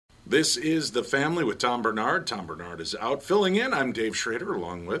This is The Family with Tom Bernard. Tom Bernard is out filling in. I'm Dave Schrader,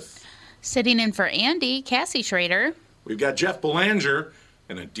 along with... Sitting in for Andy, Cassie Schrader. We've got Jeff Belanger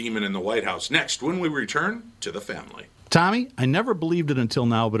and a demon in the White House next when we return to The Family. Tommy, I never believed it until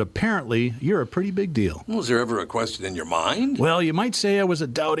now, but apparently you're a pretty big deal. Was there ever a question in your mind? Well, you might say I was a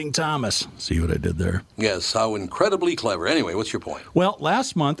doubting Thomas. See what I did there? Yes, how incredibly clever. Anyway, what's your point? Well,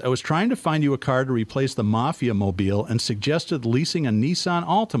 last month I was trying to find you a car to replace the Mafia Mobile and suggested leasing a Nissan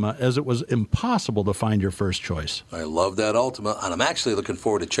Altima as it was impossible to find your first choice. I love that Altima, and I'm actually looking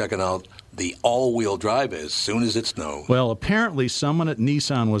forward to checking out the all-wheel drive as soon as it snows. Well, apparently someone at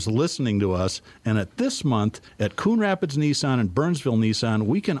Nissan was listening to us, and at this month at Coon Rapids Nissan and Burnsville Nissan,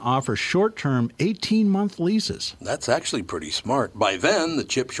 we can offer short-term 18-month leases. That's actually pretty smart. By then, the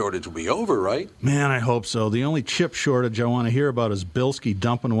chip shortage will be over, right? Man, I hope so. The only chip shortage I want to hear about is Bilski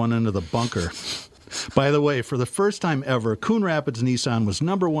dumping one into the bunker. By the way, for the first time ever, Coon Rapids Nissan was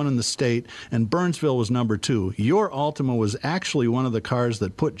number 1 in the state, and Burnsville was number 2. Your Altima was actually one of the cars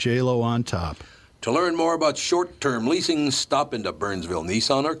that put J-Lo on top. To learn more about short-term leasing, stop into Burnsville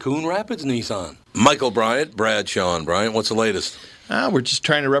Nissan or Coon Rapids Nissan. Michael Bryant, Bradshaw and Bryant, what's the latest? We're just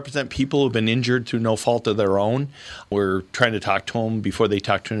trying to represent people who've been injured through no fault of their own. We're trying to talk to them before they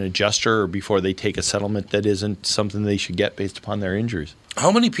talk to an adjuster or before they take a settlement that isn't something they should get based upon their injuries. How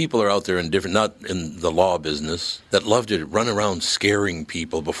many people are out there not in the law business, that love to run around scaring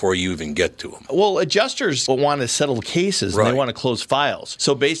people before you even get to them? Well, adjusters want to settle cases and Right. they want to close files.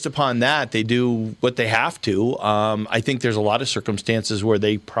 So based upon that, they do what they have to. I think there's a lot of circumstances where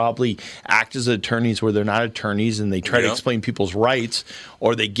they probably act as attorneys where they're not attorneys, and they try to explain people's rights,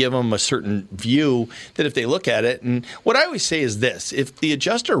 or they give them a certain view that if they look at it. And what I always say is this: if the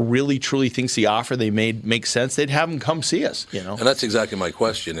adjuster really truly thinks the offer they made makes sense, they'd have them come see us. And that's exactly my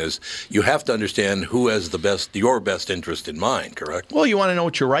question is, you have to understand who has your best interest in mind, correct? Well, you want to know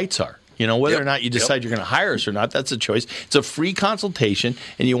what your rights are. Whether or not you decide you're going to hire us or not, that's a choice. It's a free consultation,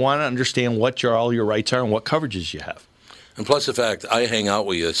 and you want to understand what all your rights are and what coverages you have. And plus the fact I hang out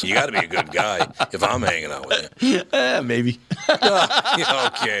with you, so you got to be a good guy if I'm hanging out with you. Maybe.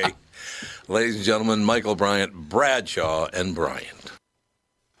 Okay. Ladies and gentlemen, Michael Bryant, Bradshaw and Bryant.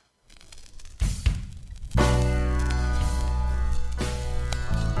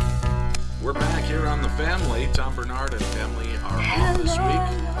 We're back here on The Family. Tom Bernard and family are off this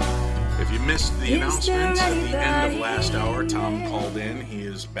week. If you missed the announcement at the end of last hour, Tom called in. He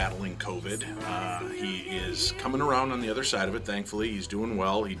is battling COVID. He is coming around on the other side of it, thankfully. He's doing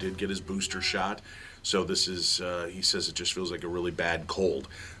well. He did get his booster shot. So this is, he says it just feels like a really bad cold.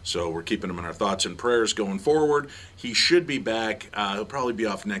 So we're keeping him in our thoughts and prayers going forward. He should be back. He'll probably be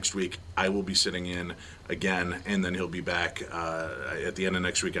off next week. I will be sitting in again, and then he'll be back at the end of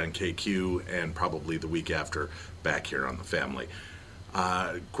next week on KQ, and probably the week after back here on The Family.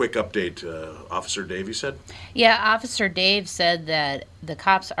 Quick update, Officer Dave, you said? Yeah, Officer Dave said that the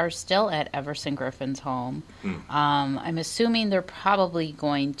cops are still at Everson Griffin's home. I'm assuming they're probably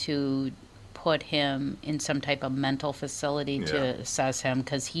going to put him in some type of mental facility to assess him,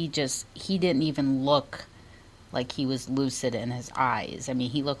 because he didn't even look like he was lucid in his eyes. I mean,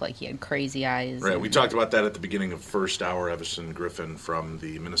 he looked like he had crazy eyes. Right, we talked about that at the beginning of first hour. Everson Griffin from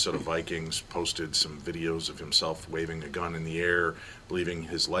the Minnesota Vikings posted some videos of himself waving a gun in the air, believing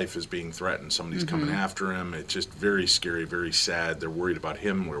his life is being threatened. Somebody's coming after him. It's just very scary, very sad. They're worried about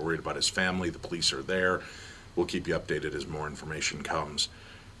him. We're worried about his family. The police are there. We'll keep you updated as more information comes.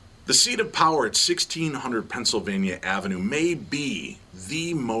 The seat of power at 1600 Pennsylvania Avenue may be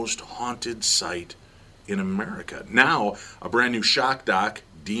the most haunted site in America. Now, a brand new shock doc,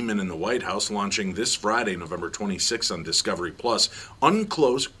 Demon in the White House, launching this Friday, November 26th on Discovery Plus,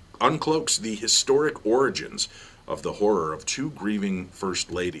 uncloaks the historic origins of the horror of two grieving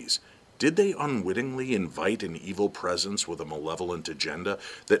first ladies. Did they unwittingly invite an evil presence with a malevolent agenda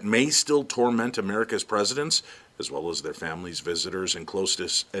that may still torment America's presidents, as well as their families, visitors, and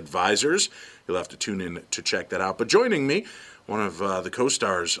closest advisors? You'll have to tune in to check that out. But joining me, one of the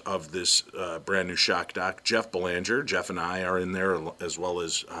co-stars of this brand new shock doc, Jeff Belanger. Jeff and I are in there, as well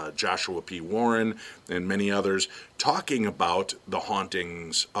as Joshua P. Warren and many others, talking about the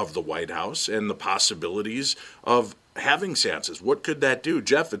hauntings of the White House and the possibilities of having seances. What could that do?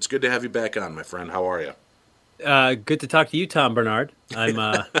 Jeff, it's good to have you back on, my friend. How are you? Good to talk to you, Tom Bernard. I'm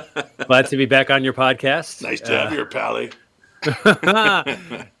glad to be back on your podcast. Nice to have you here, Pally.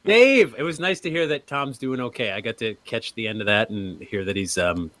 Dave, it was nice to hear that Tom's doing okay. I got to catch the end of that and hear that he's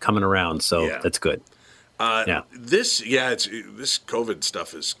coming around, so that's good. This COVID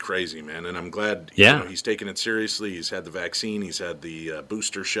stuff is crazy, man, and I'm glad he's taking it seriously. He's had the vaccine, he's had the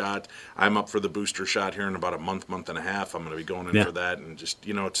booster shot. I'm up for the booster shot here in about a month and a half. I'm going to be going in for that, and just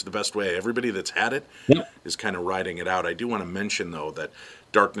it's the best way. Everybody that's had it is kind of riding it out. I do want to mention though that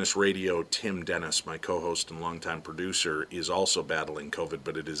Darkness Radio, Tim Dennis, my co-host and longtime producer, is also battling COVID,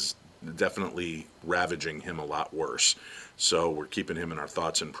 but it is definitely ravaging him a lot worse. So we're keeping him in our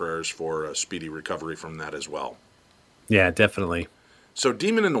thoughts and prayers for a speedy recovery from that as well. Yeah, definitely. So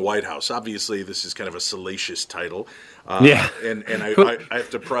Demon in the White House, obviously this is kind of a salacious title. And I have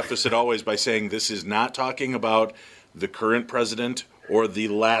to preface it always by saying this is not talking about the current president or the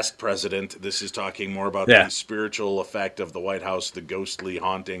last president. This is talking more about the spiritual effect of the White House, the ghostly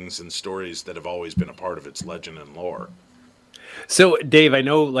hauntings and stories that have always been a part of its legend and lore. So, Dave, I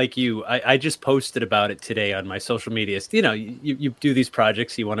know, like you, I just posted about it today on my social media. You do these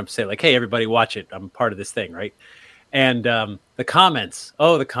projects, you want to say, like, hey, everybody watch it. I'm part of this thing, right? And the comments.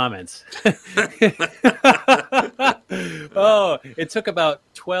 Oh, it took about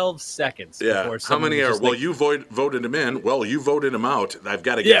 12 seconds. Yeah. Before how many are, well, you voted him in. Well, you voted him out. I've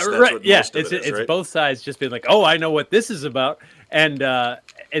got to guess that's what most of it is, it's right? both sides just being like, oh, I know what this is about. And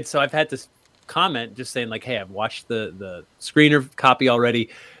so I've had to comment just saying like, hey, I've watched the screener copy already.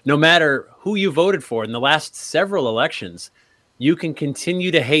 No matter who you voted for in the last several elections, you can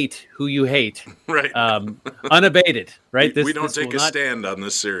continue to hate who you hate, right? Unabated, right? We don't take a stand on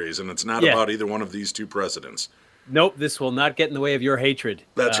this series, and it's not about either one of these two presidents. Nope, this will not get in the way of your hatred.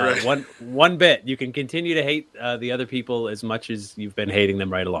 That's right. One bit. You can continue to hate the other people as much as you've been hating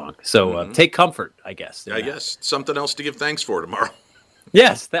them right along. So take comfort, I guess. I guess something else to give thanks for tomorrow.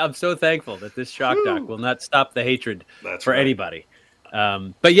 Yes, I'm so thankful that this shock doc will not stop the hatred for anybody.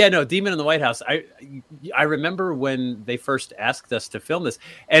 But yeah, no, Demon in the White House. I remember when they first asked us to film this,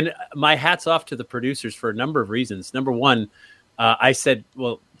 and my hat's off to the producers for a number of reasons. Number one, I said,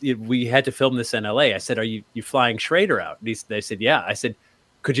 well, we had to film this in LA. I said, are you flying Schrader out? They said, yeah. I said,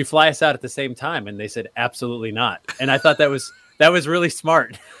 could you fly us out at the same time? And they said, absolutely not. And I thought that was really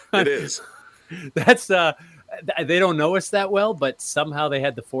smart. It is. That's they don't know us that well, but somehow they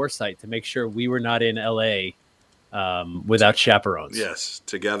had the foresight to make sure we were not in LA without chaperones. Yes,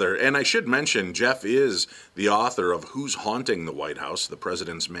 together. And I should mention, Jeff is the author of Who's Haunting the White House, the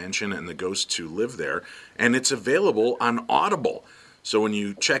President's Mansion and the Ghosts Who Live There, and it's available on Audible. So when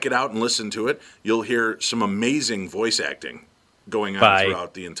you check it out and listen to it, you'll hear some amazing voice acting going on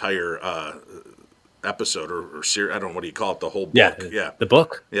throughout the entire episode or series. I don't know, what do you call it, the whole book? Yeah, the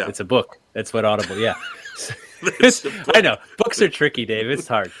book. Yeah. It's a book. That's what Audible, I know. Books are tricky, Dave. It's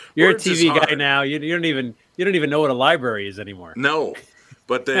hard. You're Words a TV guy now. You don't even know what a library is anymore. No,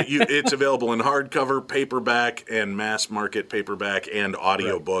 but it's available in hardcover, paperback, and mass market paperback and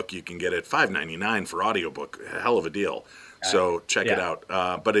audiobook. You can get it $5.99 for audiobook. A hell of a deal. So check it out.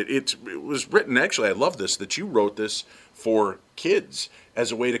 But it was written, actually, I love this, that you wrote this for kids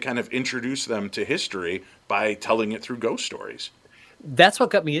as a way to kind of introduce them to history by telling it through ghost stories. That's what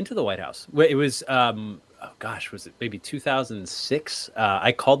got me into the White House. It was, was it maybe 2006?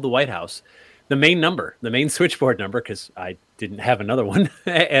 I called the White House, the main switchboard number, because I didn't have another one.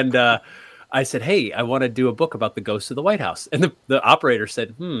 And I said, hey, I want to do a book about the ghosts of the White House. And the operator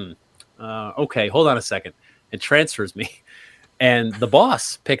said, okay, hold on a second. It transfers me. And the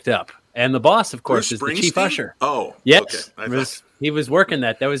boss picked up. And the boss, of course, is the chief usher. Oh, yes. Okay. He was working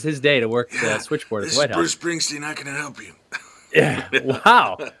that. That was his day to work the switchboard at the White House. Bruce Springsteen, how can I help you? Yeah.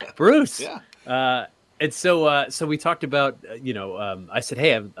 Wow. Bruce. Yeah. And so we talked about, I said,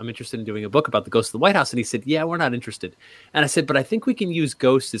 hey, I'm interested in doing a book about the ghosts of the White House. And he said, yeah, we're not interested. And I said, but I think we can use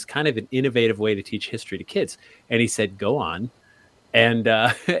ghosts as kind of an innovative way to teach history to kids. And he said, go on. And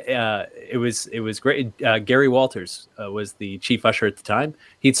it was great. Gary Walters was the chief usher at the time.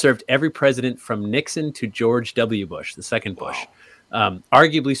 He'd served every president from Nixon to George W. Bush, the second Bush.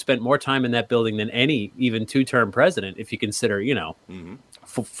 Arguably spent more time in that building than any even two-term president, if you consider,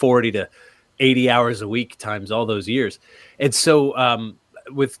 40 to 80 hours a week times all those years. And so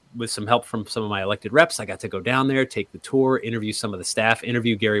with some help from some of my elected reps, I got to go down there, take the tour, interview some of the staff,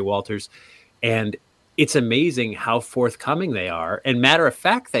 interview Gary Walters. And it's amazing how forthcoming they are, and matter of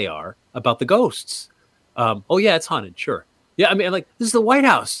fact they are, about the ghosts. Oh, yeah, it's haunted, sure. Yeah, I mean, like, this is the White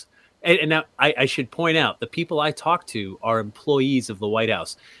House. And now I should point out, the people I talk to are employees of the White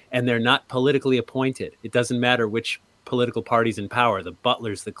House, and they're not politically appointed. It doesn't matter which political party's in power, the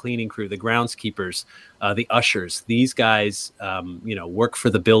butlers, the cleaning crew, the groundskeepers, the ushers. These guys, work for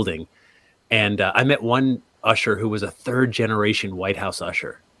the building. And I met one usher who was a third-generation White House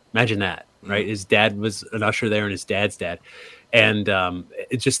usher. Imagine that, right? His dad was an usher there and his dad's dad. And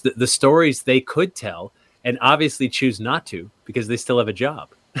it's just the stories they could tell. and obviously choose not to because they still have a job.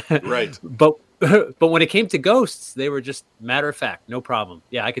 Right. But when it came to ghosts, they were just matter of fact, no problem.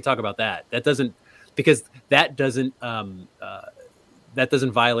 Yeah, I could talk about that. That doesn't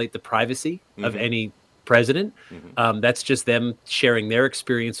violate the privacy of any president. That's just them sharing their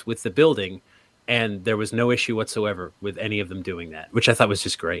experience with the building, and there was no issue whatsoever with any of them doing that, which I thought was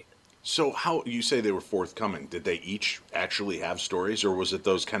just great. So how you say they were forthcoming? Did they each actually have stories, or was it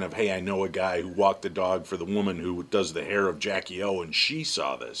those kind of, hey, I know a guy who walked the dog for the woman who does the hair of Jackie O, and she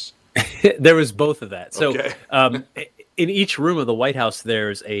saw this? There was both of that. So Okay. in each room of the White House,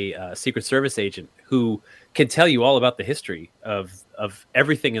 there's a Secret Service agent who can tell you all about the history of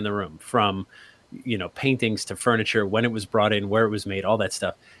everything in the room, from paintings to furniture, when it was brought in, where it was made, all that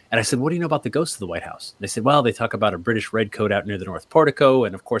stuff. And I said, what do you know about the ghosts of the White House? And they said, well, they talk about a British redcoat out near the North Portico,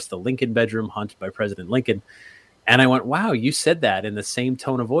 and of course the Lincoln bedroom haunted by President Lincoln. And I went, wow, you said that in the same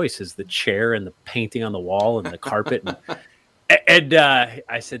tone of voice as the chair and the painting on the wall and the carpet. And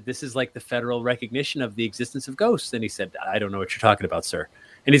I said, this is like the federal recognition of the existence of ghosts. And he said, I don't know what you're talking about, sir.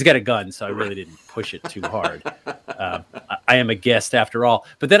 And he's got a gun, so I really didn't push it too hard. I am a guest after all.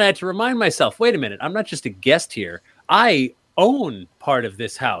 But then I had to remind myself, wait a minute, I'm not just a guest here. I own part of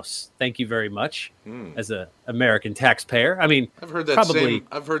this house. Thank you very much, as an American taxpayer. I mean, I've heard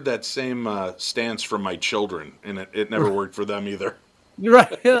that same stance from my children, and it never worked for them either.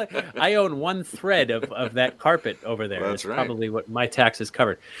 Right. I own one thread of that carpet over there. That's right. Probably what my taxes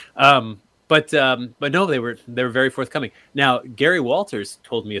covered. But no, they were very forthcoming. Now, Gary Walters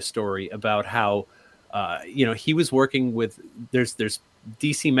told me a story about how he was working with there's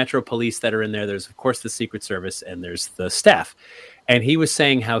DC Metro Police that are in there. There's of course the Secret Service, and there's the staff. And he was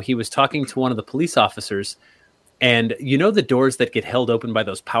saying how he was talking to one of the police officers, and the doors that get held open by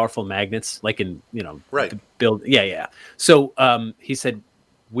those powerful magnets, like in Right. Yeah. So he said,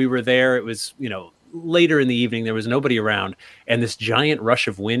 we were there. It was later in the evening. There was nobody around, and this giant rush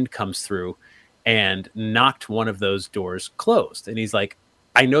of wind comes through and knocked one of those doors closed. And he's like,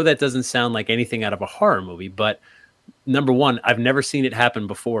 I know that doesn't sound like anything out of a horror movie, but number one, I've never seen it happen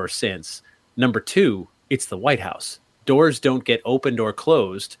before or since. Number two, it's the White House. Doors don't get opened or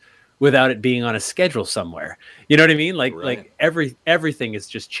closed without it being on a schedule somewhere. You know what I mean? Like everything is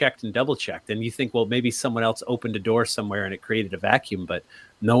just checked and double checked. And you think, well, maybe someone else opened a door somewhere and it created a vacuum, but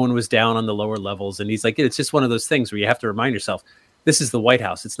no one was down on the lower levels. And he's like, it's just one of those things where you have to remind yourself, this is the White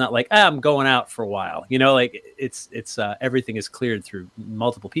House. It's not like, I'm going out for a while. It's everything is cleared through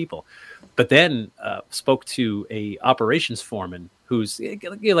multiple people. But then spoke to a operations foreman who's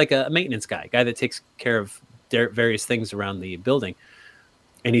like a maintenance guy that takes care of various things around the building.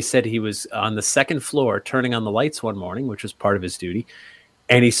 And he said he was on the second floor turning on the lights one morning, which was part of his duty.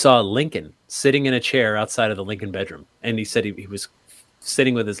 And he saw Lincoln sitting in a chair outside of the Lincoln bedroom. And he said he was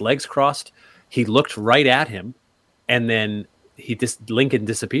sitting with his legs crossed. He looked right at him, and then Lincoln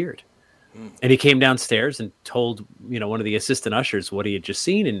disappeared. And he came downstairs and told one of the assistant ushers what he had just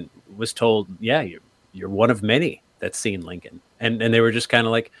seen, and was told, yeah, you're one of many that's seen Lincoln. And they were just kind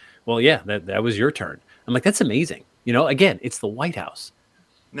of like, well, yeah, that was your turn. I'm like, that's amazing. Again, it's the White House.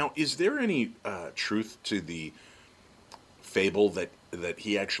 Now, is there any truth to the fable that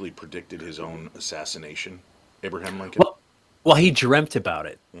he actually predicted his own assassination, Abraham Lincoln? Well, he dreamt about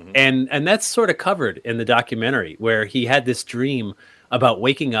it. Mm-hmm. And that's sort of covered in the documentary, where he had this dream about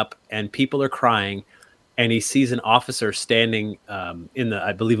waking up and people are crying, and he sees an officer standing in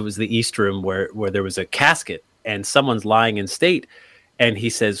I believe it was the East Room, where there was a casket and someone's lying in state. And he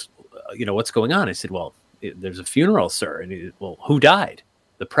says, what's going on? I said, well, there's a funeral, sir. And he, well, who died?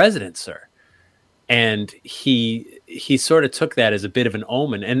 The president, sir. And he sort of took that as a bit of an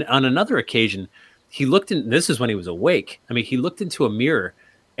omen. And on another occasion, he looked in, this is when he was awake. I mean, he looked into a mirror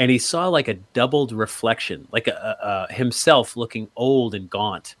and he saw like a doubled reflection, like himself looking old and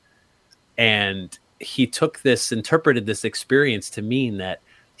gaunt. And he interpreted this experience to mean that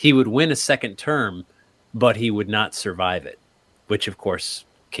he would win a second term, but he would not survive it, which of course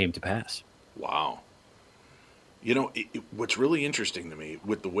came to pass. Wow. What's really interesting to me,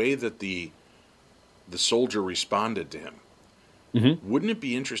 with the way that the soldier responded to him, mm-hmm. wouldn't it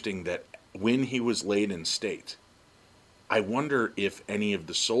be interesting that when he was laid in state, I wonder if any of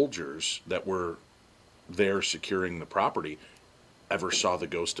the soldiers that were there securing the property ever saw the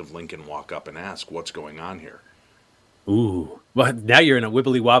ghost of Lincoln walk up and ask, what's going on here? Ooh. Well, now you're in a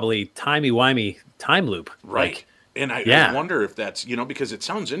wibbly-wobbly, timey-wimey time loop. Right. And I wonder if that's, because it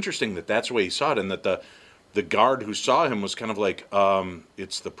sounds interesting that that's the way he saw it, and that the guard who saw him was kind of like,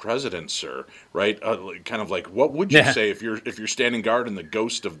 it's the president, sir, right? Kind of like, what would you say if you're standing guard and the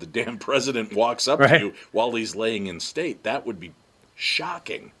ghost of the damn president walks up to you while he's laying in state? That would be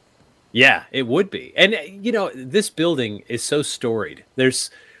shocking. Yeah, it would be. And, this building is so storied.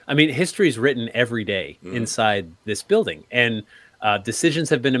 History is written every day inside this building. And decisions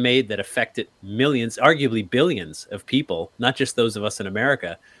have been made that affected millions, arguably billions of people, not just those of us in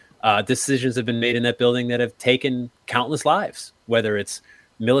America. Decisions have been made in that building that have taken countless lives, whether it's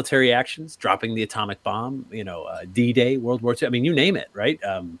military actions, dropping the atomic bomb, D-Day, World War II. I mean, you name it, right?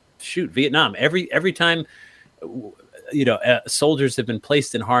 Vietnam. Every time soldiers have been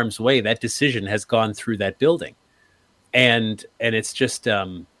placed in harm's way, that decision has gone through that building, and it's just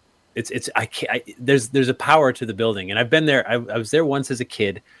there's a power to the building. And I've been there. I was there once as a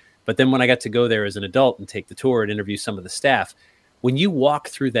kid, but then when I got to go there as an adult and take the tour and interview some of the staff, when you walk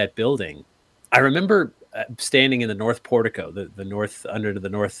through that building, I remember standing in the north portico, the north under the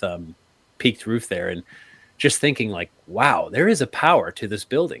north peaked roof there, and just thinking like, wow, there is a power to this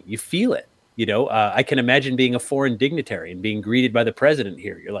building. You feel it. I can imagine being a foreign dignitary and being greeted by the president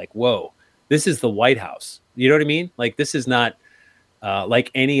here. You're like, whoa, this is the White House. You know what I mean? Like, this is not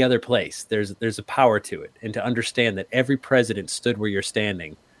like any other place. There's a power to it. And to understand that every president stood where you're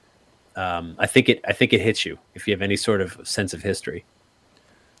standing, I think it hits you if you have any sort of sense of history.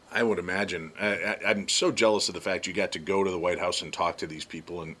 I would imagine. I'm so jealous of the fact you got to go to the White House and talk to these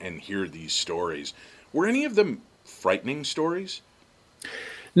people and hear these stories. Were any of them frightening stories?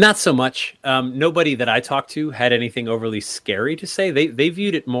 Not so much. Nobody that I talked to had anything overly scary to say. They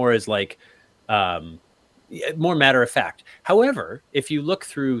viewed it more as like more matter of fact. However, if you look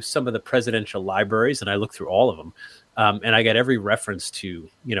through some of the presidential libraries, and I look through all of them, and I got every reference to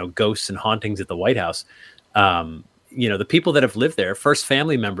ghosts and hauntings at the White House. The people that have lived there, first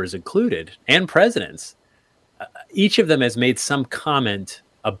family members included, and presidents, each of them has made some comment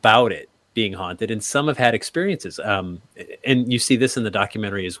about it being haunted, and some have had experiences. And you see this in the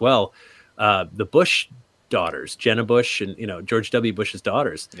documentary as well. The Bush daughters, Jenna Bush and George W. Bush's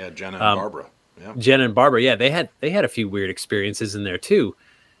daughters. Yeah, Jenna and Barbara. Yeah. Jenna and Barbara, yeah, they had a few weird experiences in there too.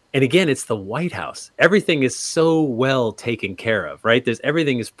 And again, it's the White House. Everything is so well taken care of, right?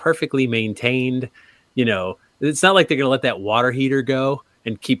 Everything is perfectly maintained. It's not like they're going to let that water heater go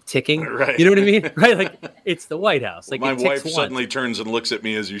and keep ticking. Right. You know what I mean? Right? Like, it's the White House. Like, my wife suddenly turns and looks at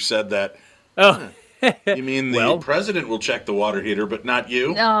me as you said that. Oh, you mean the president will check the water heater, but not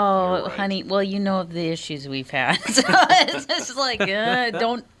you? No, right, honey. Well, you know of the issues we've had. So it's just like,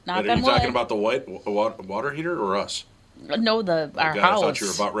 don't knock on wood. Are you talking about the water heater or us? No, our house. I thought you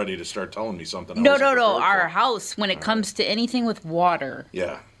were about ready to start telling me something. No. Our house, when it comes to anything with water.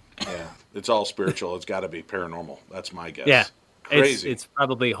 Yeah. It's all spiritual. It's got to be paranormal. That's my guess. Yeah. Crazy. It's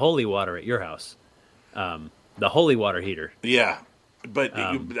probably holy water at your house. The holy water heater. Yeah. But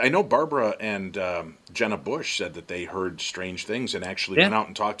I know Barbara and Jenna Bush said that they heard strange things and actually went out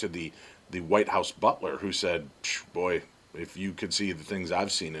and talked to the White House butler, who said, boy, if you could see the things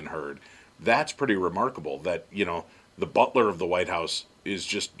I've seen and heard, that's pretty remarkable that, the butler of the White House is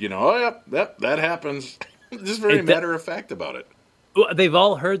just, oh, yeah, that happens. Just very matter of fact about it. Well, they've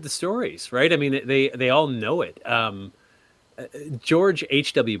all heard the stories, right? I mean, they all know it. George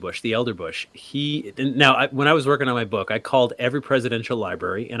H.W. Bush, the elder Bush, when I was working on my book, I called every presidential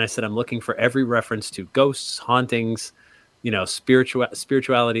library and I said, I'm looking for every reference to ghosts, hauntings,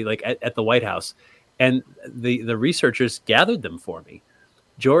 spirituality, like at the White House. And the researchers gathered them for me.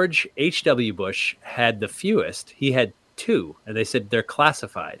 George H.W. Bush had the fewest. He had 2, and they said they're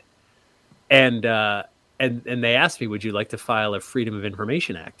classified. And they asked me, would you like to file a Freedom of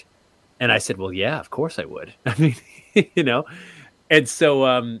Information Act? And I said, well, yeah, of course I would. I mean, And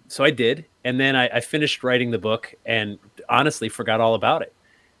so I did. And then I finished writing the book and honestly forgot all about it.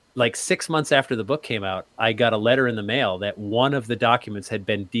 Like 6 months after the book came out, I got a letter in the mail that one of the documents had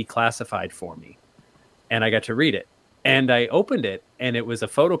been declassified for me. And I got to read it. And I opened it, and it was a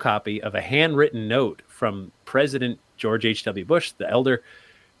photocopy of a handwritten note from President George H.W. Bush, the elder,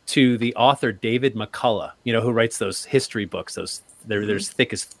 to the author David McCullough, who writes those history books. They're as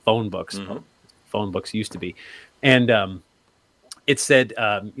thick as phone books. Mm-hmm. Phone books used to be. And it said,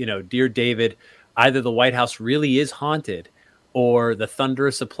 Dear David, either the White House really is haunted or the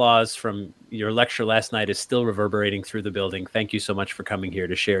thunderous applause from your lecture last night is still reverberating through the building. Thank you so much for coming here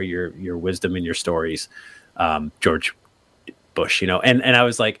to share your wisdom and your stories. George Bush, and I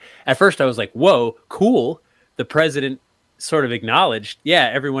was like, at first I was like, whoa, cool. The president sort of acknowledged, yeah,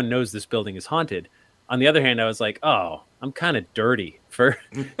 everyone knows this building is haunted. On the other hand, I was like, oh, I'm kind of dirty for,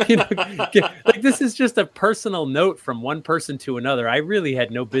 like this is just a personal note from one person to another. I really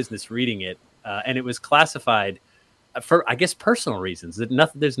had no business reading it. And it was classified for, I guess, personal reasons.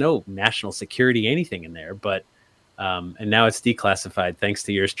 There's no national security, anything in there, but And now it's declassified thanks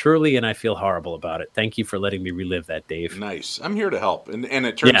to yours truly, and I feel horrible about it. Thank you for letting me relive that, Dave. Nice. I'm here to help. And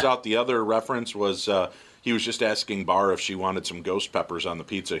it turns out the other reference was he was just asking Barr if she wanted some ghost peppers on the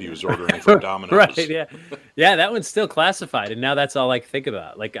pizza he was ordering from Domino's. Right, yeah. Yeah, that one's still classified, and now that's all I think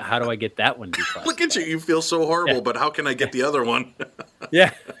about. Like, how do I get that one declassified? Look at you. You feel so horrible, but how can I get the other one?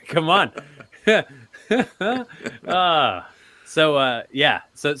 Yeah, come on. So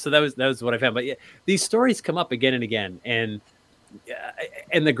that was what I found. But yeah, these stories come up again and again, and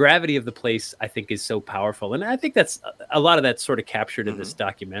the gravity of the place, I think, is so powerful. And I think that's a lot of that's sort of captured in this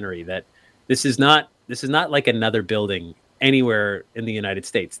documentary, that this is not like another building anywhere in the United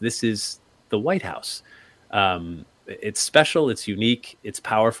States. This is the White House. It's special, it's unique, it's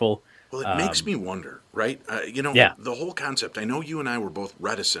powerful. Well, it makes me wonder, right? The whole concept, I know you and I were both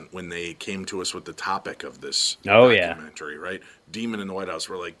reticent when they came to us with the topic of this documentary, right? Demon in the White House.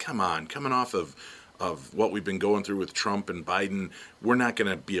 We're like, come on, coming off of what we've been going through with Trump and Biden, we're not going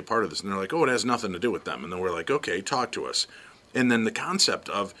to be a part of this. And they're like, oh, it has nothing to do with them. And then we're like, okay, talk to us. And then the concept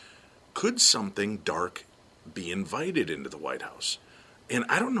of, could something dark be invited into the White House? And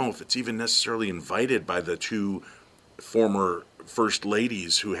I don't know if it's even necessarily invited by the two former first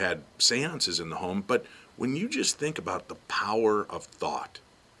ladies who had seances in the home, but when you just think about the power of thought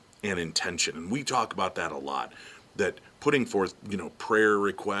and intention, and we talk about that a lot, that putting forth, prayer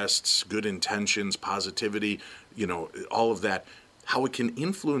requests, good intentions, positivity, all of that, how it can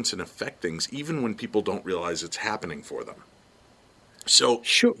influence and affect things even when people don't realize it's happening for them. So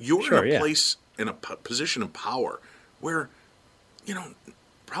you're in a place, in a position of power where,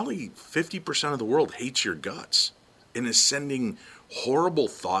 probably 50% of the world hates your guts and is sending horrible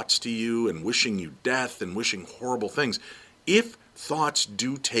thoughts to you and wishing you death and wishing horrible things. If thoughts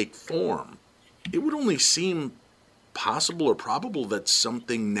do take form, it would only seem possible or probable that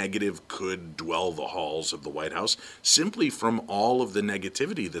something negative could dwell the halls of the White House simply from all of the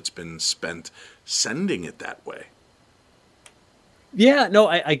negativity that's been spent sending it that way. Yeah, no,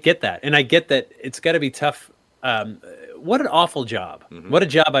 I get that. And I get that it's got to be tough. What an awful job. Mm-hmm. What a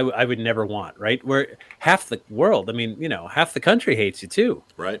job I would never want, right? Where half the world, half the country hates you too.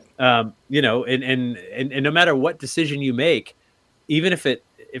 Right. And no matter what decision you make, even if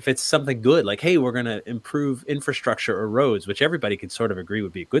it's something good, like, hey, we're going to improve infrastructure or roads, which everybody could sort of agree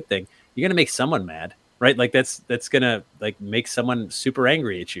would be a good thing, you're going to make someone mad, right? Like that's going to make someone super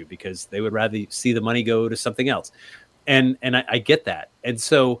angry at you because they would rather see the money go to something else. And I get that. And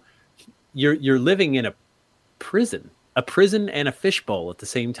so you're living in a prison and a fishbowl at the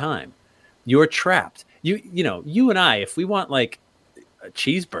same time. You're trapped. You and I, if we want like a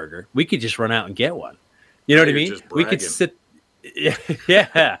cheeseburger, we could just run out and get one. You know what I mean? We could sit.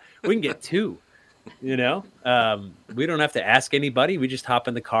 Yeah, we can get two. We don't have to ask anybody. We just hop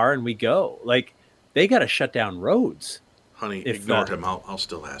in the car and we go. Like, they got to shut down roads. Honey, ignore him. I'll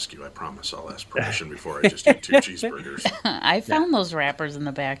still ask you. I promise I'll ask permission before I just eat 2 cheeseburgers. I found those wrappers in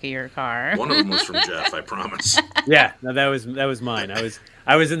the back of your car. One of them was from Jeff, I promise. Yeah, no, that was mine.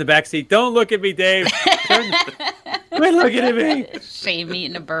 I was in the back seat. Don't look at me, Dave. Quit looking at me. Shame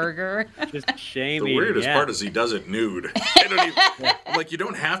eating a burger. Just shame eating. The weirdest part is he does it nude. I'm like, you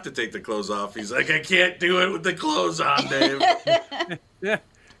don't have to take the clothes off. He's like, I can't do it with the clothes on, Dave. Yeah.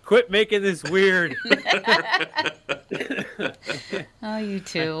 Quit making this weird. Oh, you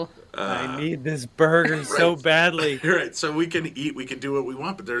too. I need this burger so badly. Right. So we can eat, we can do what we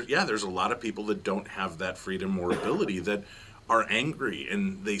want, but there's a lot of people that don't have that freedom or ability that are angry,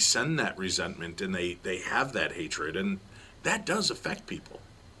 and they send that resentment, and they have that hatred, and that does affect people.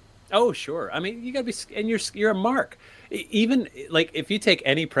 Oh, sure. I mean, you got to be, and you're a mark. Even like if you take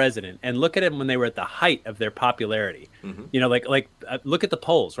any president and look at them when they were at the height of their popularity, look at the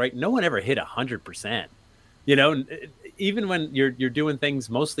polls, right? No one ever hit 100%. Even when you're doing things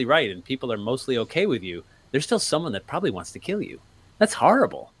mostly right and people are mostly okay with you, there's still someone that probably wants to kill you. That's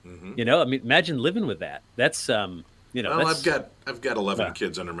horrible. Mm-hmm. I mean, imagine living with that. That's Well, I've got 11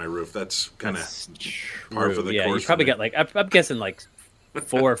 kids under my roof. That's kind of par for the course. You probably got I'm guessing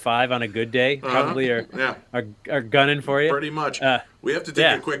 4 or 5 on a good day probably are gunning for you. Pretty much. We have to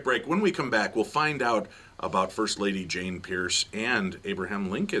take a quick break. When we come back, we'll find out about First Lady Jane Pierce and Abraham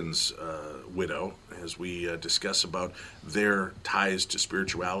Lincoln's widow as we discuss about their ties to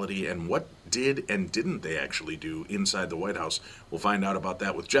spirituality and what did and didn't they actually do inside the White House. We'll find out about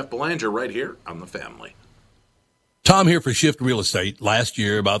that with Jeff Belanger right here on The Family. Tom here for Shift Real Estate. Last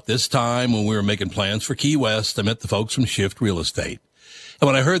year, about this time when we were making plans for Key West, I met the folks from Shift Real Estate. And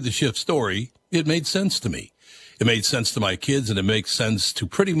when I heard the Shift story, it made sense to me. It made sense to my kids, and it makes sense to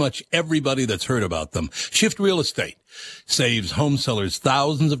pretty much everybody that's heard about them. Shift Real Estate saves home sellers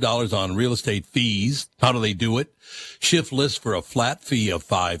thousands of dollars on real estate fees. How do they do it? Shift lists for a flat fee of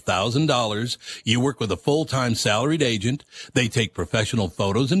 $5,000. You work with a full-time salaried agent. They take professional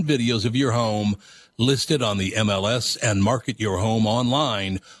photos and videos of your home, list it on the MLS, and market your home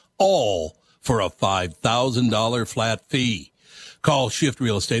online, all for a $5,000 flat fee. Call Shift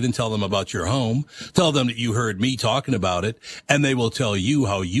Real Estate and tell them about your home. Tell them that you heard me talking about it, and they will tell you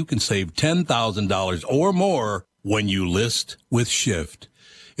how you can save $10,000 or more when you list with Shift.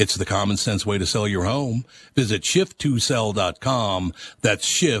 It's the common sense way to sell your home. Visit shift2sell.com. That's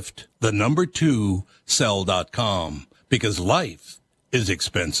shift, the number 2, sell.com. Because life is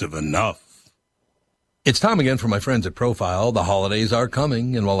expensive enough. It's time again for my friends at Profile. The holidays are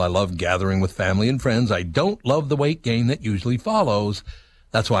coming, and while I love gathering with family and friends, I don't love the weight gain that usually follows.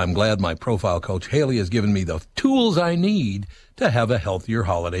 That's why I'm glad my Profile coach Haley has given me the tools I need to have a healthier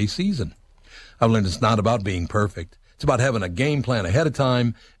holiday season. I've learned it's not about being perfect. It's about having a game plan ahead of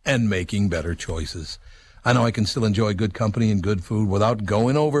time and making better choices. I know I can still enjoy good company and good food without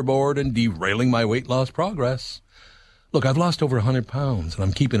going overboard and derailing my weight loss progress. Look, I've lost over 100 pounds, and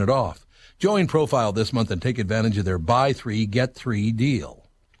I'm keeping it off. Join Profile this month and take advantage of their buy 3, get 3 deal.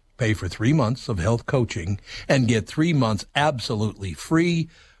 Pay for 3 months of health coaching and get 3 months absolutely free.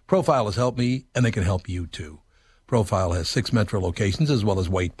 Profile has helped me, and they can help you too. Profile has 6 metro locations as well as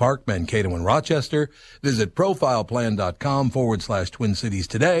Waite Park, Mankato, and Rochester. Visit profileplan.com/Twin Cities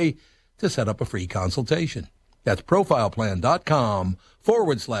today to set up a free consultation. That's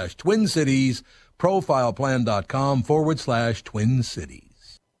profileplan.com/Twin Cities, profileplan.com/Twin Cities.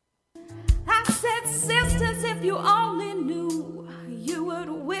 I said, sisters, if you only knew, you would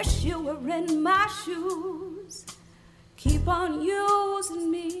wish you were in my shoes. Keep on using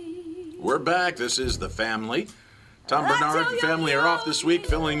me. We're back. This is The Family. Tom Bernard and family are off this week.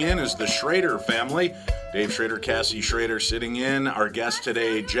 Filling in is the Schrader family. Dave Schrader, Cassie Schrader sitting in. Our guest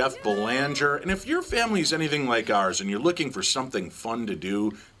today, Jeff Belanger. And if your family is anything like ours and you're looking for something fun to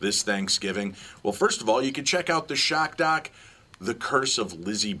do this Thanksgiving, well, first of all, you can check out the shock doc, The Curse of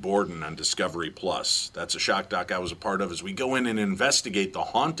Lizzie Borden, on Discovery Plus. That's a shock doc I was a part of as we go in and investigate the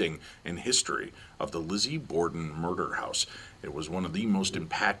haunting and history of the Lizzie Borden murder house. It was one of the most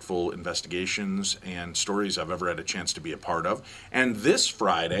impactful investigations and stories I've ever had a chance to be a part of. And this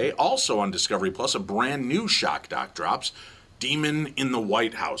Friday, also on Discovery Plus, a brand new shock doc drops, Demon in the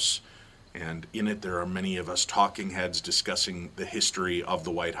White House. And in it, there are many of us talking heads discussing the history of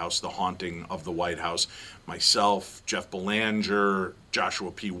the White House, the haunting of the White House. Myself, Jeff Belanger,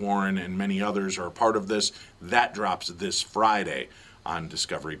 Joshua P. Warren, and many others are a part of this. That drops this Friday on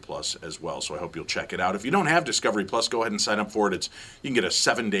Discovery Plus as well. So I hope you'll check it out. If you don't have Discovery Plus, go ahead and sign up for it. You can get a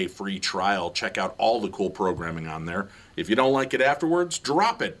 7-day free trial. Check out all the cool programming on there. If you don't like it afterwards,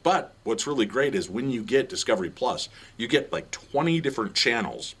 drop it. But what's really great is when you get Discovery Plus, you get like 20 different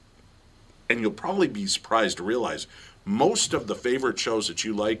channels. And you'll probably be surprised to realize most of the favorite shows that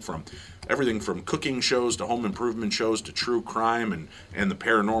you like, from everything from cooking shows to home improvement shows to true crime and the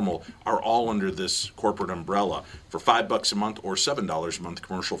paranormal, are all under this corporate umbrella for $5 a month or $7 a month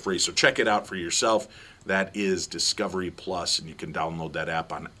commercial free. So check it out for yourself. That is Discovery Plus, and you can download that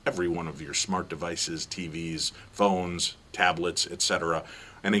app on every one of your smart devices, TVs, phones, tablets, etc.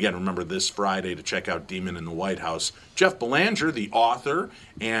 And again, remember this Friday to check out Demon in the White House. Jeff Belanger, the author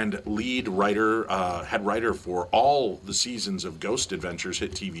and lead writer, head writer for all the seasons of Ghost Adventures,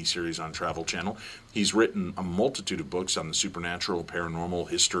 hit TV series on Travel Channel. He's written a multitude of books on the supernatural, paranormal,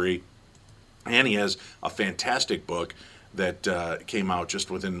 history, and he has a fantastic book that came out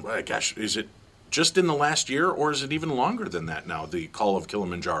just within, is it just in the last year, or is it even longer than that now, The Call of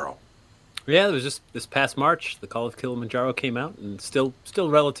Kilimanjaro? Yeah, it was just this past March. The Call of Kilimanjaro came out, and still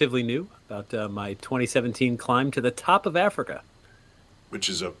relatively new, about my 2017 climb to the top of Africa. Which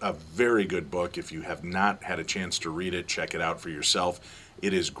is a very good book. If you have not had a chance to read it, check it out for yourself.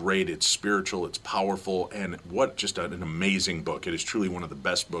 It is great. It's spiritual. It's powerful. And what just an amazing book. It is truly one of the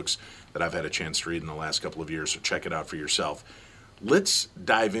best books that I've had a chance to read in the last couple of years. So check it out for yourself. Let's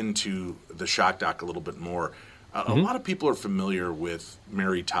dive into the shock doc a little bit more. A lot of people are familiar with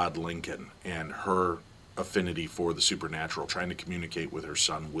Mary Todd Lincoln and her affinity for the supernatural, trying to communicate with her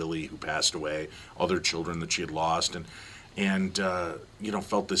son Willie, who passed away, other children that she had lost, and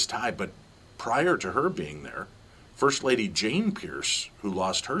felt this tie. But prior to her being there, First Lady Jane Pierce, who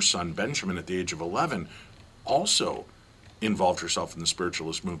lost her son Benjamin at the age of 11, also involved herself in the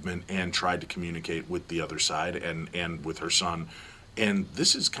spiritualist movement and tried to communicate with the other side and with her son And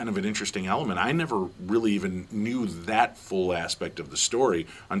this is kind of an interesting element. I never really even knew that full aspect of the story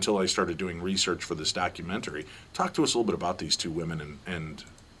until I started doing research for this documentary. Talk to us a little bit about these two women and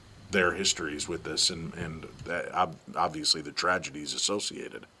their histories with this, and obviously the tragedies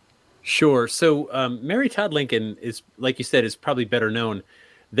associated. Sure. So Mary Todd Lincoln is, like you said, is probably better known.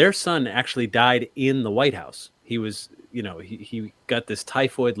 Their son actually died in the White House. He was, he got this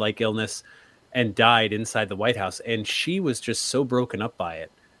typhoid-like illness and died inside the White House. And she was just so broken up by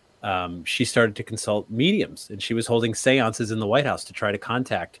it. She started to consult mediums, and she was holding seances in the White House to try to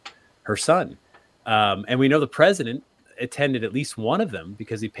contact her son. And we know the president attended at least one of them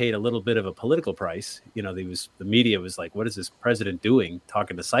because he paid a little bit of a political price. The media was like, what is this president doing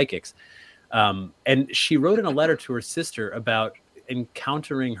talking to psychics? And she wrote in a letter to her sister about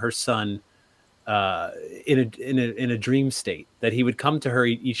encountering her son in a dream state, that he would come to her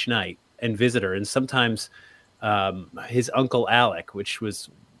each night and visit her. And sometimes his uncle Alec, which was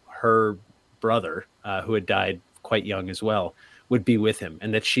her brother, who had died quite young as well, would be with him.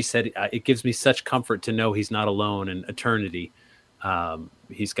 And that she said, it gives me such comfort to know he's not alone in eternity.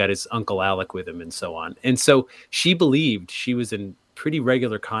 He's got his uncle Alec with him and so on. And so she believed she was in pretty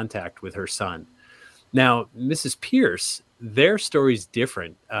regular contact with her son. Now, Mrs. Pierce, their story's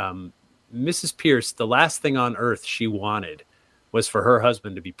different. Mrs. Pierce, the last thing on earth she wanted was for her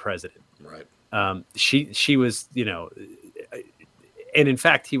husband to be president. Right. She was, and in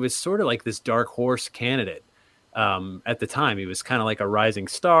fact, he was sort of like this dark horse candidate. At the time, he was kind of like a rising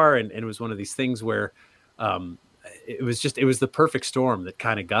star, and it was one of these things where it was the perfect storm that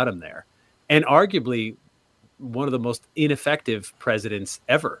kind of got him there. And arguably one of the most ineffective presidents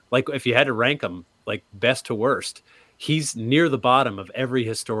ever. Like, if you had to rank him like best to worst, he's near the bottom of every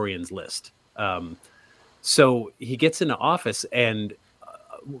historian's list. So he gets into office, and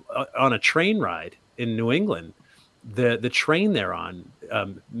on a train ride in New England, the train they're on,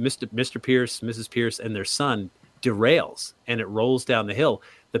 Mr. Pierce, Mrs. Pierce, and their son derails, and it rolls down the hill.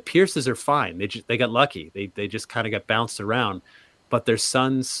 The Pierces are fine. They got lucky. They just kind of got bounced around, but their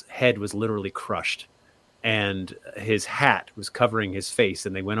son's head was literally crushed, and his hat was covering his face.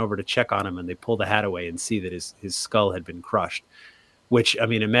 And they went over to check on him, and they pulled the hat away and see that his skull had been crushed. Which, I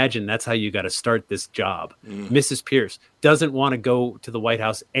mean, imagine that's how you got to start this job. Mrs. Pierce doesn't want to go to the White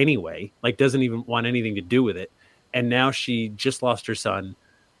House anyway, like doesn't even want anything to do with it. And now she just lost her son,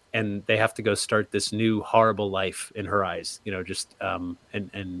 and they have to go start this new horrible life in her eyes,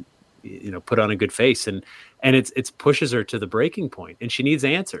 and put on a good face. And it's pushes her to the breaking point, and she needs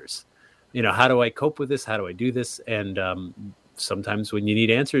answers. How do I cope with this? How do I do this? And sometimes when you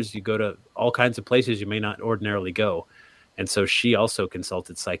need answers, you go to all kinds of places you may not ordinarily go. And so she also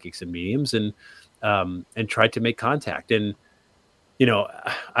consulted psychics and mediums and tried to make contact. And,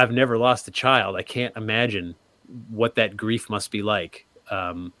 I've never lost a child. I can't imagine what that grief must be like.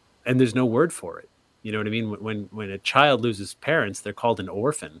 And there's no word for it. You know what I mean? When a child loses parents, they're called an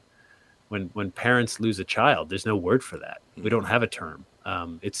orphan. When parents lose a child, there's no word for that. We don't have a term.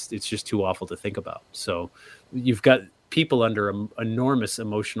 It's just too awful to think about. So you've got people under enormous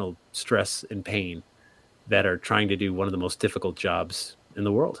emotional stress and pain that are trying to do one of the most difficult jobs in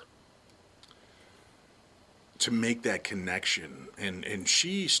the world. To make that connection, and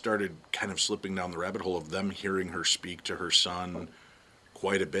she started kind of slipping down the rabbit hole of them hearing her speak to her son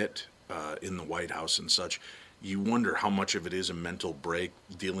quite a bit in the White House and such. You wonder how much of it is a mental break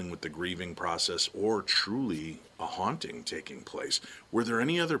dealing with the grieving process, or truly a haunting taking place. Were there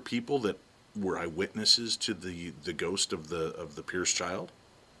any other people that were eyewitnesses to the ghost of the Pierce child?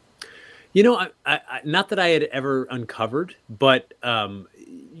 I not that I had ever uncovered, but,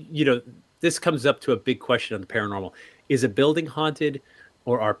 this comes up to a big question on the paranormal. Is a building haunted,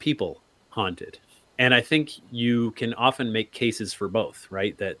 or are people haunted? And I think you can often make cases for both,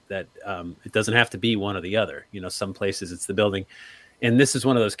 right? That it doesn't have to be one or the other. Some places it's the building. And this is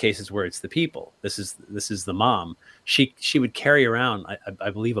one of those cases where it's the people. This is the mom. She would carry around, I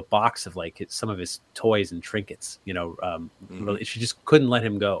believe, a box of like some of his toys and trinkets, She just couldn't let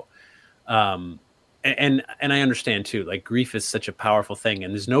him go. And I understand too, like grief is such a powerful thing,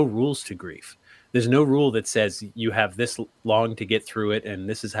 and there's no rules to grief. There's no rule that says you have this long to get through it, and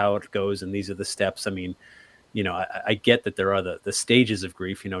this is how it goes, and these are the steps. I mean, I get that there are the stages of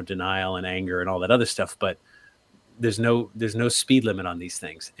grief, denial and anger and all that other stuff, but there's no speed limit on these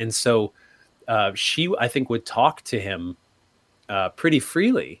things. And so she, I think, would talk to him pretty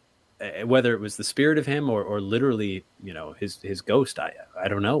freely, whether it was the spirit of him or literally, his ghost. I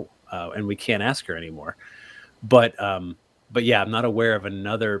don't know. And we can't ask her anymore. But yeah, I'm not aware of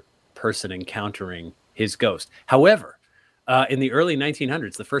another person encountering his ghost. However, in the early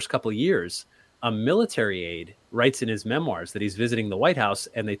 1900s, the first couple of years, a military aide writes in his memoirs that he's visiting the White House,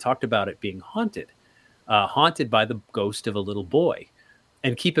 and they talked about it being haunted by the ghost of a little boy.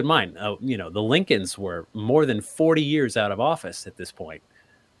 And keep in mind, the Lincolns were more than 40 years out of office at this point.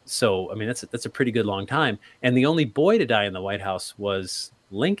 So, I mean, that's a pretty good long time. And the only boy to die in the White House was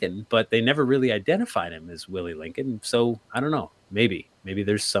Lincoln, but they never really identified him as Willie Lincoln. So I don't know. Maybe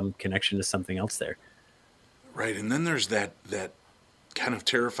there's some connection to something else there. Right. And then there's that kind of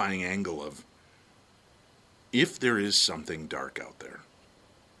terrifying angle of, if there is something dark out there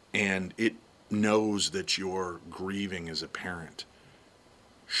and it knows that you're grieving as a parent,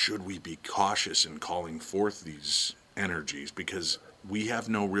 should we be cautious in calling forth these energies? Because we have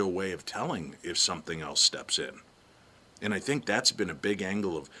no real way of telling if something else steps in. And I think that's been a big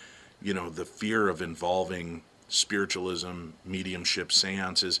angle of, the fear of involving spiritualism, mediumship,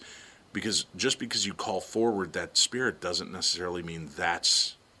 seances, because just because you call forward that spirit doesn't necessarily mean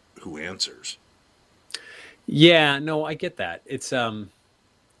that's who answers. Yeah, no, I get that. It's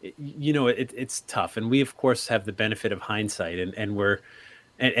it's tough, and we of course have the benefit of hindsight, and we're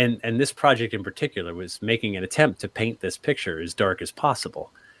and this project in particular was making an attempt to paint this picture as dark as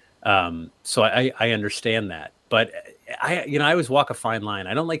possible. So I understand that, but I always walk a fine line.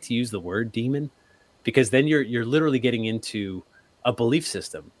 I don't like to use the word demon, because then you're literally getting into a belief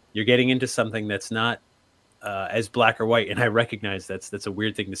system. You're getting into something that's not as black or white, and I recognize that's a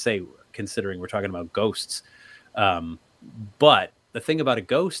weird thing to say, considering we're talking about ghosts. But the thing about a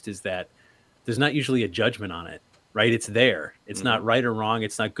ghost is that there's not usually a judgment on it, right? It's there. It's not right or wrong.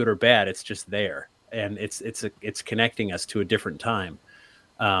 It's not good or bad. It's just there, and it's connecting us to a different time.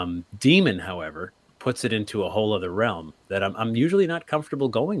 Demon, however, puts it into a whole other realm that I'm usually not comfortable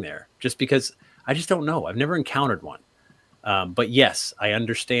going there, just because I just don't know. I've never encountered one. But yes, I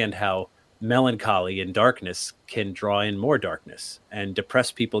understand how melancholy and darkness can draw in more darkness, and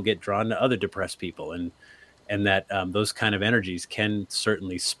depressed people get drawn to other depressed people, and that those kind of energies can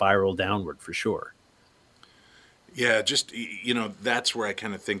certainly spiral downward for sure. Yeah, just, that's where I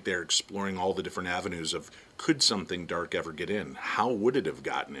kind of think they're exploring all the different avenues of, could something dark ever get in? How would it have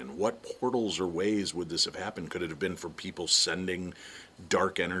gotten in? What portals or ways would this have happened? Could it have been for people sending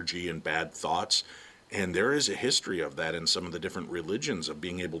dark energy and bad thoughts? And there is a history of that in some of the different religions, of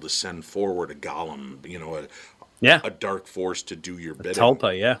being able to send forward a golem, a dark force to do your bidding.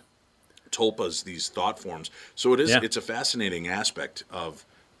 Tulpa, yeah. Tulpas, these thought forms. So it's a fascinating aspect of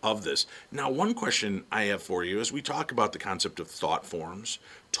this. Now, one question I have for you, as we talk about the concept of thought forms,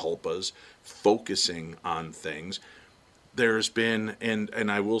 tulpas, focusing on things, there's been,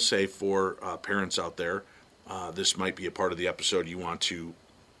 and I will say for parents out there, this might be a part of the episode you want to,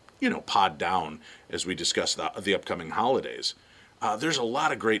 pod down as we discuss the upcoming holidays. There's a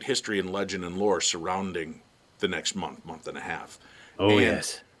lot of great history and legend and lore surrounding the next month and a half. Oh,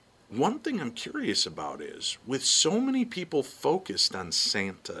 yes. One thing I'm curious about is, with so many people focused on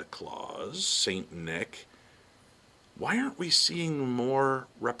Santa Claus, Saint Nick, why aren't we seeing more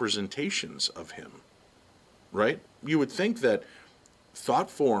representations of him? Right? You would think that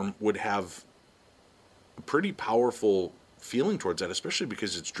thought form would have a pretty powerful feeling towards that, especially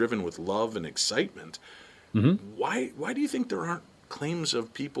because it's driven with love and excitement. Mm-hmm. Why do you think there aren't claims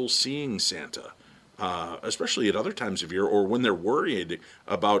of people seeing Santa? Especially at other times of year, or when they're worried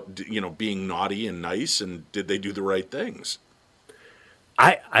about, being naughty and nice, and did they do the right things?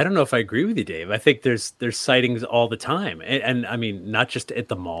 I don't know if I agree with you, Dave. I think there's sightings all the time, and I mean, not just at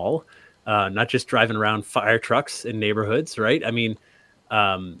the mall, not just driving around fire trucks in neighborhoods, right? I mean,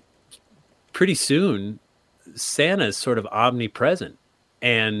 pretty soon, Santa's sort of omnipresent,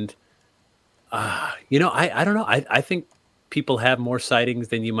 and I don't know. I think people have more sightings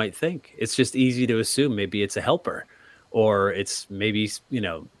than you might think. It's just easy to assume maybe it's a helper, or it's maybe,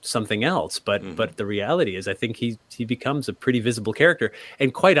 something else. But but the reality is, I think he becomes a pretty visible character.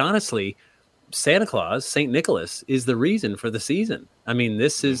 And quite honestly, Santa Claus, Saint Nicholas, is the reason for the season. I mean,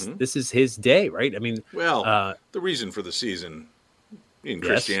 this is his day, right? I mean, well, the reason for the season in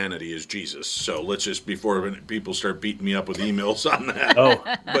Christianity is Jesus. So let's just, before people start beating me up with emails on that. Oh,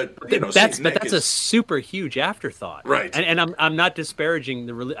 but that's a super huge afterthought, right? And I'm not disparaging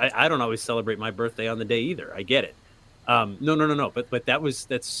the. I don't always celebrate my birthday on the day either. I get it. No. But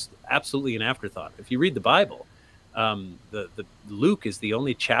that's absolutely an afterthought. If you read the Bible, the Luke is the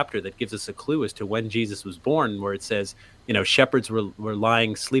only chapter that gives us a clue as to when Jesus was born, where it says, shepherds were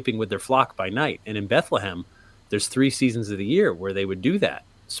lying, sleeping with their flock by night, and in Bethlehem, there's 3 seasons of the year where they would do that: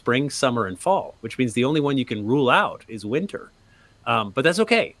 spring, summer, and fall, which means the only one you can rule out is winter. But that's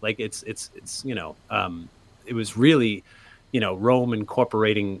okay. Like it's it was really, Rome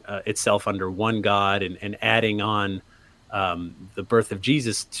incorporating itself under one God and adding on the birth of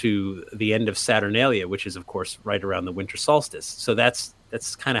Jesus to the end of Saturnalia, which is of course right around the winter solstice. So that's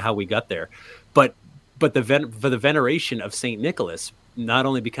kind of how we got there. But for the veneration of Saint Nicholas, not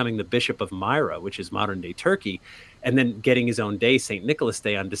only becoming the Bishop of Myra, which is modern day Turkey, and then getting his own day, Saint Nicholas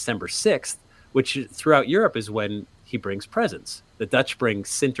Day, on December 6th, which throughout Europe is when he brings presents. The Dutch bring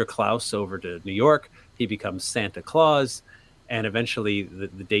Sinterklaas over to New York. He becomes Santa Claus. And eventually the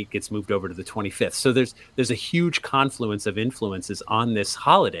date gets moved over to the 25th. So there's a huge confluence of influences on this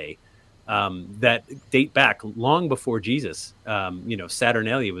holiday that date back long before Jesus.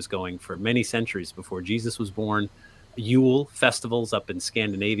 Saturnalia was going for many centuries before Jesus was born. Yule festivals up in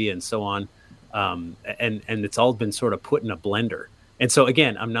Scandinavia and so on. And it's all been sort of put in a blender. And so,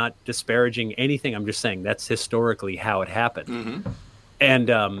 again, I'm not disparaging anything. I'm just saying that's historically how it happened. Mm-hmm.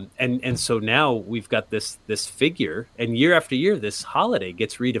 And so now we've got this figure, and year after year, this holiday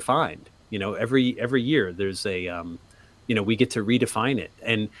gets redefined. Every year there's we get to redefine it.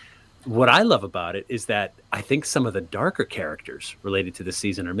 And what I love about it is that I think some of the darker characters related to the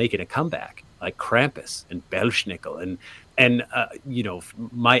season are making a comeback, like Krampus and Belsnickel. And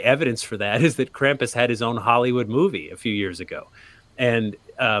my evidence for that is that Krampus had his own Hollywood movie a few years ago. And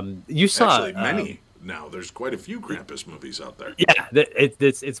you saw actually many. Now there's quite a few Krampus movies out there. Yeah,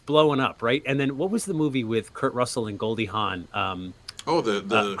 it's blowing up, right? And then what was the movie with Kurt Russell and Goldie Hawn?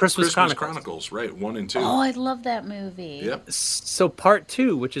 The Christmas Chronicles, right? 1 and 2. Oh, I love that movie. Yep. So part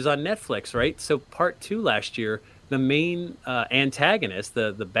 2, which is on Netflix, right? So part 2 last year, the main antagonist,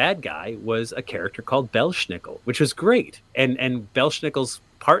 the bad guy, was a character called Belsnickel, which was great. And Belsnickel's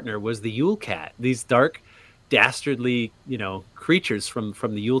partner was the Yule Cat. These dark, dastardly, creatures from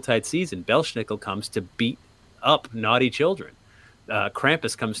the Yuletide season. Belsnickel comes to beat up naughty children.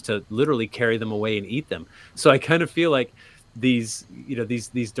 Krampus comes to literally carry them away and eat them. So I kind of feel like these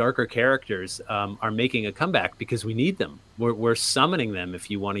darker characters are making a comeback because we need them. We're summoning them, if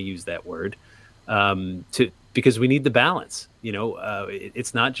you want to use that word, because we need the balance.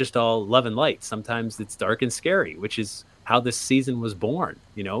 It's not just all love and light. Sometimes it's dark and scary, which is how this season was born.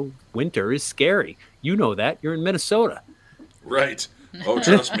 Winter is scary. You know that. You're in Minnesota. Right. Oh,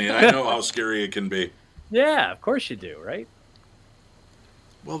 trust me. I know how scary it can be. Yeah, of course you do, right?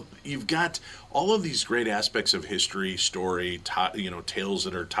 Well, you've got all of these great aspects of history, story, tales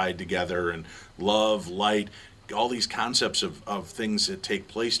that are tied together, and love, light, all these concepts of things that take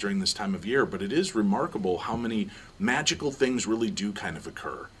place during this time of year. But it is remarkable how many magical things really do kind of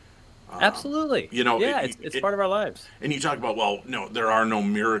occur. Absolutely. It's part of our lives. And you talk about, no, there are no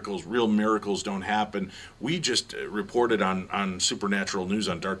miracles. Real miracles don't happen. We just reported on Supernatural News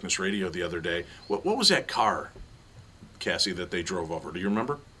on Darkness Radio the other day. What was that car, Cassie, that they drove over? Do you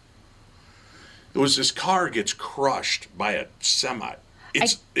remember? It was this car gets crushed by a semi.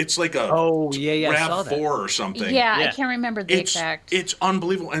 It's like a RAV4 or something. Yeah, I can't remember the exact. It's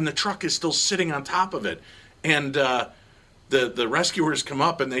unbelievable. And the truck is still sitting on top of it. And the rescuers come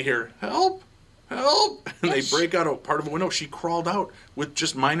up and they hear, help, help. And they break out a part of a window. She crawled out with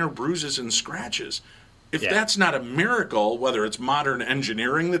just minor bruises and scratches. If that's not a miracle, whether it's modern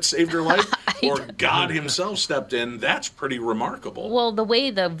engineering that saved her life or God himself stepped in, that's pretty remarkable. Well, the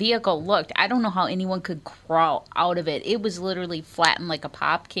way the vehicle looked, I don't know how anyone could crawl out of it. It was literally flattened like a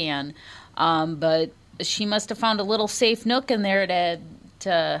pop can. But she must have found a little safe nook in there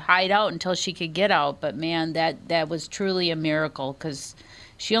to hide out until she could get out. But man, that was truly a miracle, because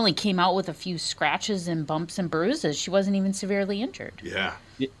she only came out with a few scratches and bumps and bruises. She wasn't even severely injured. Yeah.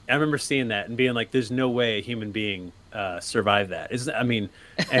 I remember seeing that and being like, there's no way a human being survived that.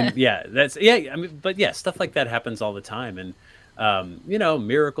 But stuff like that happens all the time. And,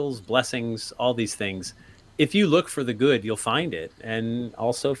 miracles, blessings, all these things. If you look for the good, you'll find it. And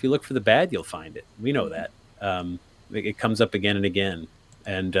also, if you look for the bad, you'll find it. We know that. It comes up again and again.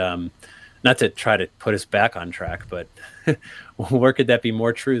 And not to try to put us back on track, but where could that be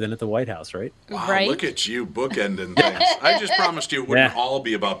more true than at the White House, right? Wow, right? Look at you bookending things. I just promised you it wouldn't all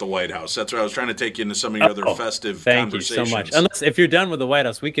be about the White House. That's why I was trying to take you into some of your other festive conversations. Thank you so much. Unless if you're done with the White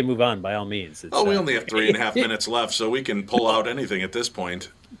House, we can move on by all means. We only have 3.5 minutes left, so we can pull out anything at this point.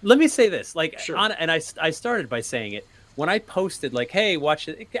 Let me say this, sure. I started by saying it. When I posted, hey, watch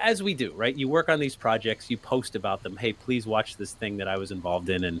it, as we do, right? You work on these projects, you post about them. Hey, please watch this thing that I was involved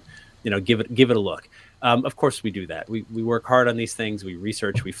in, and give it a look. Of course, we do that. We work hard on these things. We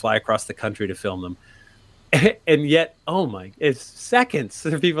research. We fly across the country to film them, and yet, it's seconds.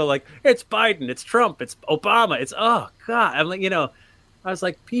 People are like, it's Biden, it's Trump, it's Obama, it's God. I'm like, I was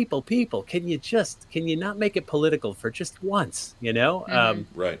like, people, can you not make it political for just once?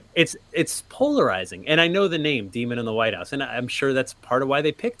 Right. It's polarizing, and I know the name Demon in the White House, and I'm sure that's part of why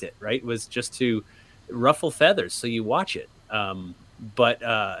they picked it. Right, was just to ruffle feathers, so you watch it. But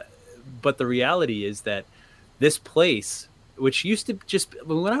the reality is that this place, which used to just,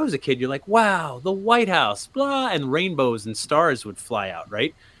 when I was a kid, you're like, wow, the White House, blah, and rainbows and stars would fly out,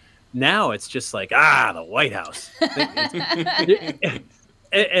 right? Now it's just like, the White House.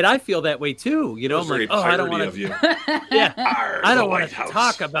 And I feel that way too. You know, I'm like, I don't want to. Yeah, I don't want to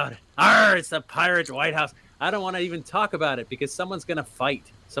talk about it. It's the pirate White House. I don't want to even talk about it because someone's going to fight.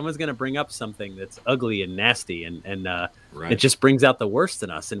 Someone's going to bring up something that's ugly and nasty, and it just brings out the worst in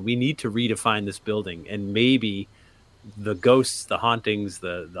us. And we need to redefine this building, and maybe the ghosts, the hauntings,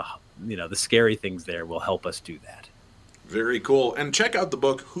 the scary things there will help us do that. Very cool. And check out the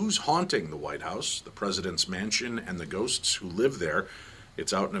book, Who's Haunting the White House? The President's Mansion and the Ghosts Who Live There.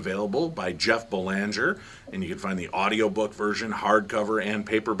 It's out and available by Jeff Belanger, and you can find the audiobook version, hardcover, and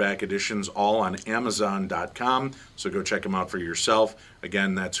paperback editions all on Amazon.com, so go check them out for yourself.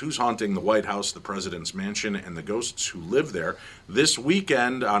 Again, that's Who's Haunting the White House, the President's Mansion, and the Ghosts Who Live There. This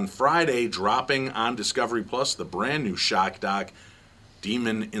weekend, on Friday, dropping on Discovery Plus, the brand new shock doc,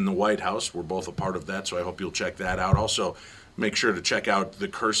 Demon in the White House. We're both a part of that, so I hope you'll check that out. Also, make sure to check out The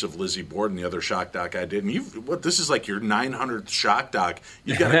Curse of Lizzie Borden, the other shock doc I did. And this is like your 900th shock doc.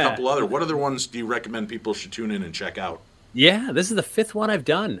 You've got a couple other. What other ones do you recommend people should tune in and check out? Yeah, this is the 5th one I've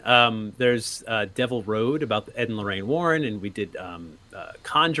done. There's Devil Road about Ed and Lorraine Warren, and we did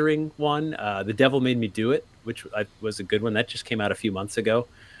Conjuring one. The Devil Made Me Do It, which was a good one. That just came out a few months ago.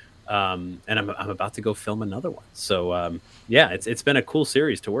 And I'm about to go film another one. So, it's been a cool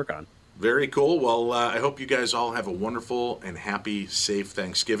series to work on. Very cool. Well, I hope you guys all have a wonderful and happy, safe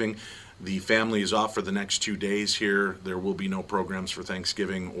Thanksgiving. The family is off for the next 2 days here. There will be no programs for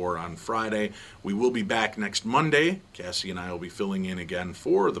Thanksgiving or on Friday. We will be back next Monday. Cassie and I will be filling in again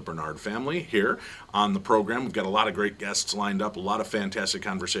for the Bernard family here on the program. We've got a lot of great guests lined up, a lot of fantastic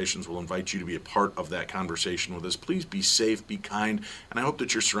conversations. We'll invite you to be a part of that conversation with us. Please be safe, be kind, and I hope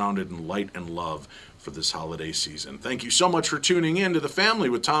that you're surrounded in light and love for this holiday season. Thank you so much for tuning in to The Family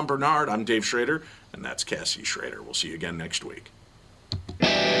with Tom Bernard. I'm Dave Schrader, and that's Cassie Schrader. We'll see you again next week.